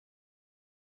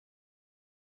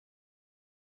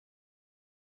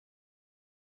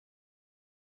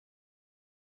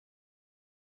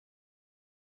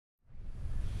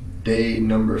Day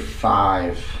number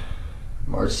 5,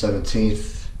 March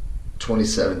 17th,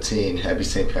 2017. Happy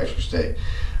St. Patrick's Day.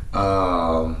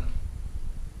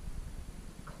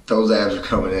 Those abs are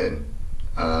coming in.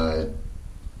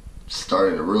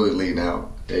 Starting to really lean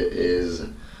out. It is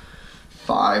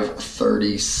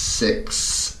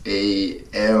 5:36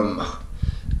 a.m.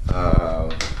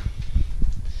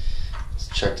 Let's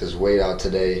check this weight out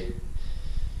today.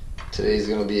 Today's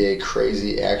going to be a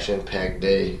crazy action-packed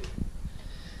day.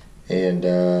 And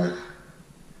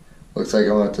looks like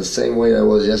I'm at the same weight I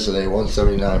was yesterday,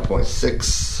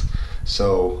 179.6.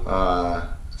 So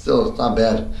still, it's not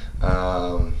bad.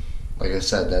 Like I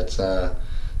said, that's not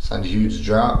a huge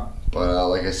drop, but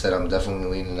like I said, I'm definitely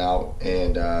leaning out.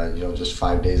 And just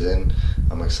 5 days in,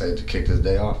 I'm excited to kick this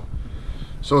day off.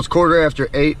 So it's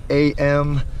 8:15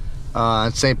 a.m.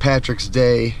 On St. Patrick's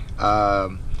Day.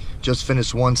 Just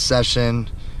finished one session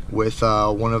with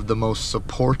one of the most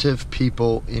supportive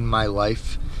people in my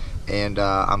life, and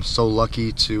I'm so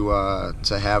lucky to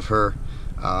have her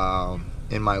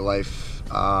in my life,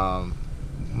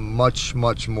 much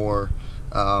more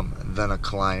than a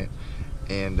client,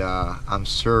 and I'm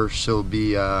sure she'll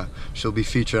be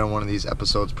featured on one of these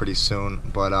episodes pretty soon.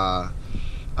 But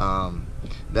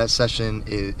that session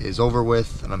is over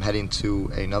with, and I'm heading to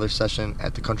another session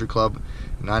at the country club,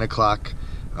 9 o'clock,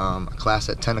 a class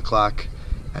at 10 o'clock.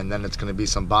 And then it's going to be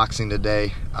some boxing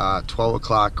today, 12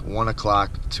 o'clock, 1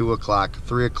 o'clock, 2 o'clock,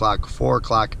 3 o'clock, 4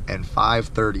 o'clock, and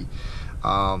 5:30.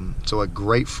 So a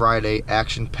great Friday,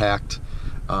 action-packed.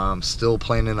 Still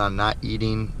planning on not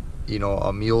eating,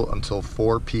 a meal until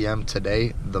 4 p.m.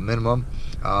 today, the minimum.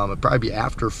 It'll probably be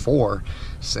after 4,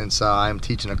 since I'm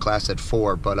teaching a class at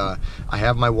 4. But I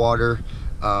have my water,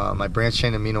 my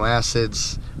branched-chain amino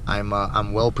acids.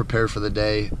 I'm well prepared for the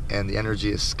day, and the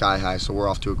energy is sky high, so we're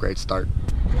off to a great start.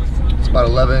 It's about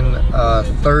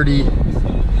 11:30,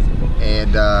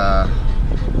 and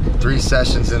 3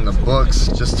 sessions in the books.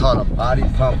 Just taught a body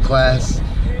pump class.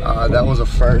 That was a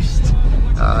first.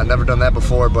 Never done that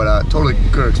before, but totally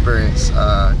good experience.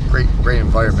 Great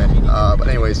environment. But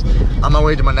anyways, on my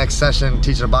way to my next session,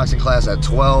 teaching a boxing class at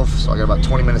 12, so I got about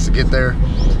 20 minutes to get there.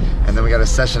 And then we got a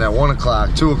session at 1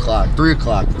 o'clock, 2 o'clock, 3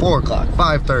 o'clock, 4 o'clock,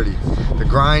 5:30. The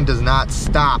grind does not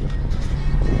stop.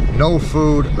 No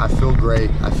food. I feel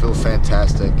great. I feel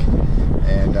fantastic.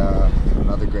 And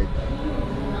another great day.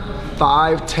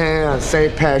 5:10 on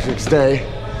St. Patrick's Day.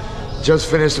 Just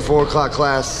finished the 4 o'clock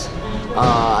class.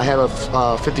 I had a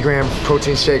 50-gram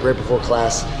protein shake right before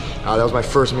class. That was my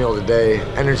first meal of the day.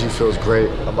 Energy feels great.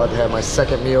 I'm about to have my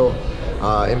second meal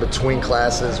in between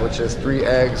classes, which is 3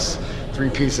 eggs, 3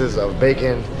 pieces of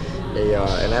bacon,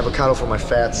 an avocado for my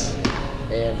fats,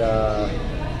 and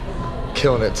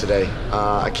killing it today.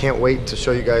 I can't wait to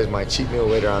show you guys my cheat meal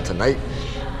later on tonight,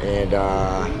 and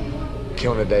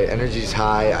killing the day. Energy's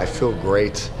high. I feel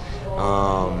great.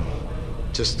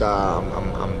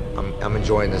 I'm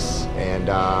enjoying this, and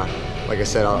like I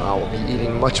said, I'll be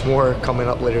eating much more coming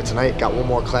up later tonight. Got one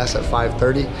more class at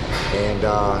 5:30, and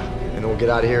then we'll get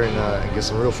out of here and get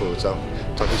some real food. So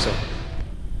talk to you soon.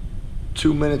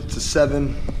 2 minutes to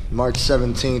 7, March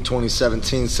 17,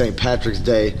 2017, St. Patrick's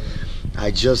Day.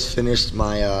 I just finished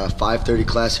my 5:30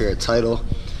 class here at Title,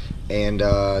 and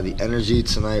the energy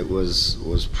tonight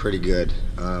was pretty good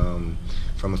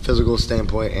from a physical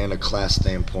standpoint and a class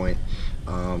standpoint.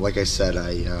 Like I said,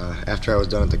 after I was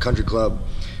done at the country club,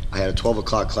 I had a 12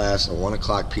 o'clock class, a 1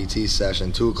 o'clock PT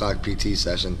session, 2 o'clock PT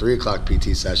session, 3 o'clock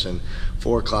PT session,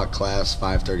 4 o'clock class,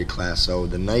 5:30 class. So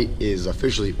the night is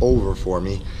officially over for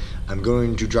me. I'm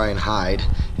going to try and hide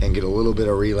and get a little bit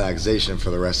of relaxation for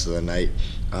the rest of the night.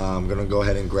 I'm going to go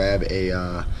ahead and grab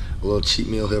a little cheat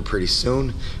meal here pretty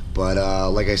soon. But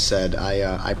like I said,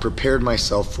 I prepared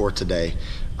myself for today.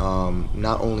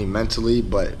 Not only mentally,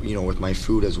 but with my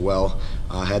food as well.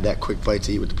 I had that quick bite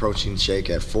to eat with the protein shake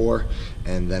at 4,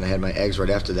 and then I had my eggs right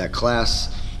after that class,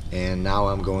 and now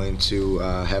I'm going to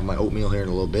have my oatmeal here in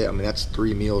a little bit. I mean, that's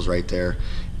 3 meals right there,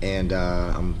 and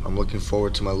I'm looking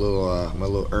forward to my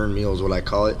little earn meal is what I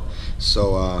call it.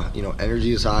 So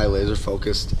energy is high, laser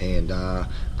focused, and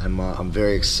I'm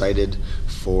very excited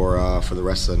for the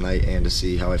rest of the night and to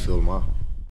see how I feel tomorrow.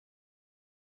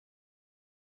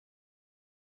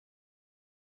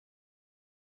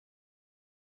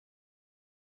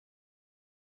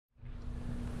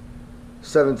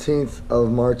 17th of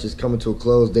March is coming to a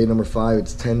close. Day number 5.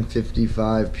 It's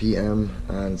 10:55 p.m.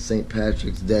 on St.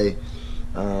 Patrick's Day.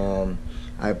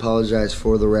 I apologize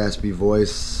for the raspy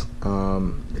voice.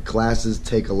 The classes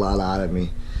take a lot out of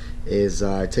me.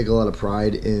 I take a lot of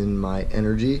pride in my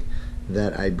energy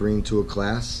that I bring to a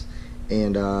class,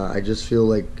 and I just feel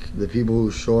like the people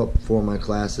who show up for my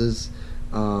classes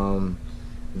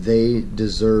they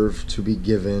deserve to be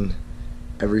given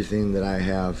everything that I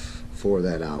have for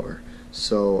that hour.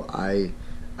 So I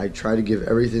try to give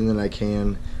everything that I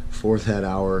can for that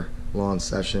hour long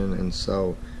session. And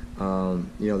so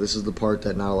this is the part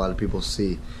that not a lot of people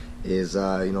see is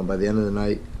by the end of the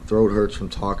night, throat hurts from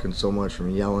talking so much, from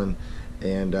yelling,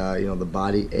 and the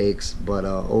body aches. But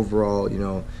overall,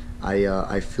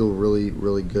 I feel really,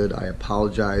 really good. I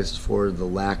apologized for the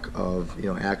lack of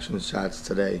action shots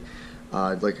today.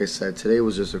 Like I said, today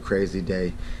was just a crazy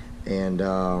day, and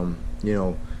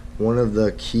one of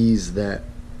the keys that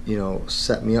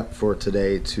set me up for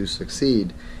today to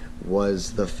succeed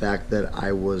was the fact that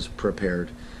I was prepared,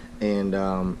 and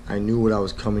I knew what I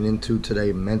was coming into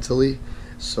today mentally.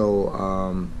 So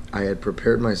I had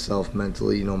prepared myself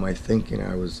mentally. My thinking,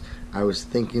 I was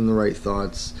thinking the right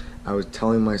thoughts. I was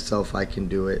telling myself I can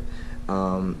do it.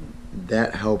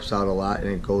 That helps out a lot, and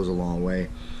it goes a long way.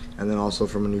 And then also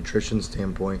from a nutrition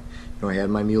standpoint, I had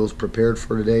my meals prepared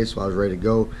for today, so I was ready to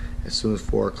go. As soon as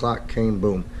 4 o'clock came,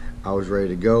 boom, I was ready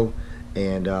to go.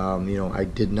 And I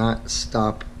did not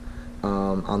stop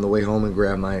on the way home and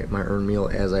grab my earned meal,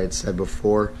 as I had said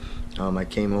before. I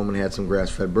came home and had some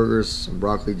grass-fed burgers, some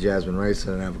broccoli, jasmine rice,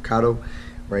 and an avocado.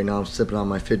 Right now I'm sipping on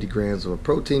my 50 grams of a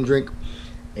protein drink,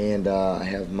 and I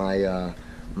have my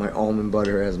almond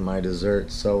butter as my dessert.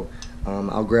 So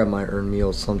I'll grab my earned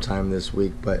meal sometime this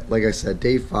week. But like I said,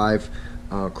 day 5,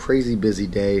 crazy busy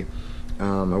day.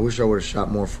 I wish I would have shot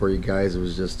more for you guys. It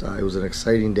was just it was an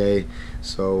exciting day.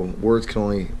 So words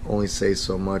can only say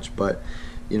so much. But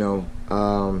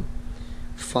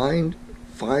find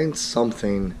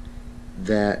something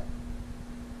that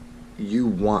you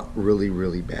want really,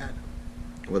 really bad.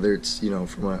 Whether it's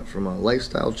from a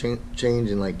lifestyle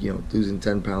change and losing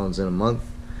 10 pounds in a month,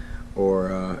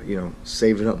 or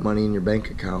saving up money in your bank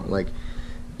account. Like,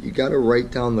 you got to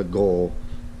write down the goal,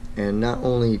 and not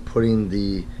only putting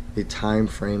the time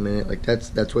frame in it. Like,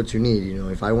 that's what you need.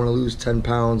 If I want to lose 10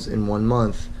 pounds in 1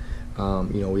 month,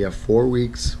 we have 4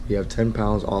 weeks, we have 10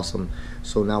 pounds, awesome.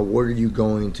 So now what are you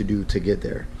going to do to get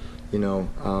there?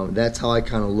 That's how I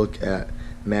kind of look at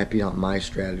mapping out my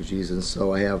strategies. And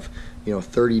so I have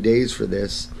 30 days for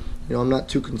this. I'm not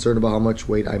too concerned about how much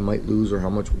weight I might lose or how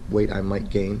much weight I might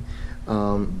gain,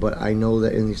 but I know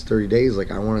that in these 30 days,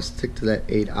 I want to stick to that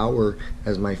 8-hour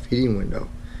as my feeding window.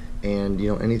 And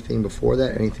anything before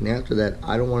that, anything after that,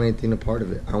 I don't want anything a part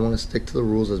of it. I want to stick to the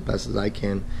rules as best as I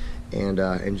can,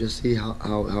 and just see how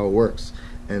it works.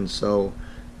 And so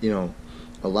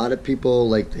a lot of people,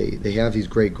 they have these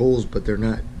great goals, but they're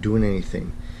not doing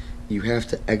anything. You have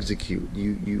to execute.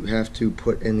 You have to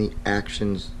put in the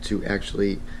actions to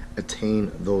actually attain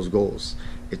those goals.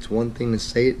 It's one thing to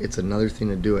say it, it's another thing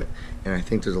to do it. And I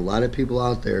think there's a lot of people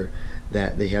out there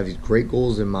that they have these great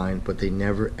goals in mind, but they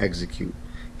never execute.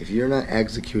 If you're not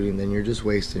executing, then you're just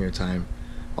wasting your time.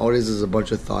 All it is a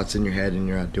bunch of thoughts in your head, and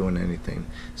you're not doing anything.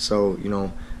 So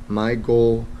my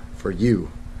goal for you,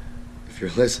 if you're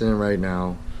listening right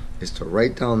now, is to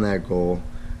write down that goal.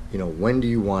 When do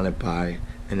you want it by,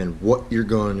 and then what you're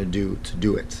going to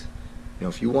do it.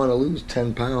 If you want to lose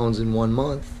 10 pounds in 1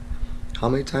 month, how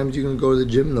many times are you going to go to the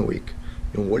gym in the week?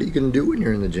 What are you going to do when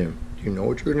you're in the gym? Do you know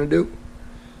what you're going to do?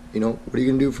 What are you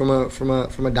going to do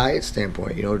from a diet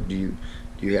standpoint? Do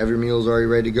you have your meals already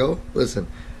ready to go? Listen,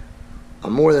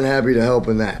 I'm more than happy to help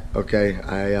in that. Okay,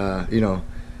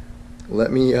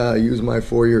 let me use my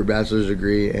 4-year bachelor's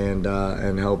degree and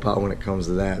help out when it comes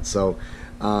to that. So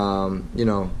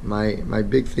my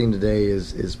big thing today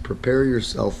is prepare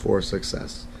yourself for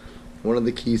success. One of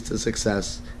the keys to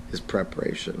success is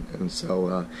preparation. And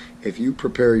so if you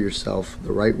prepare yourself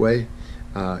the right way,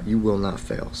 you will not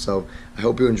fail. So I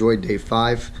hope you enjoyed day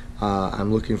 5.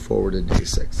 I'm looking forward to day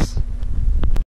 6.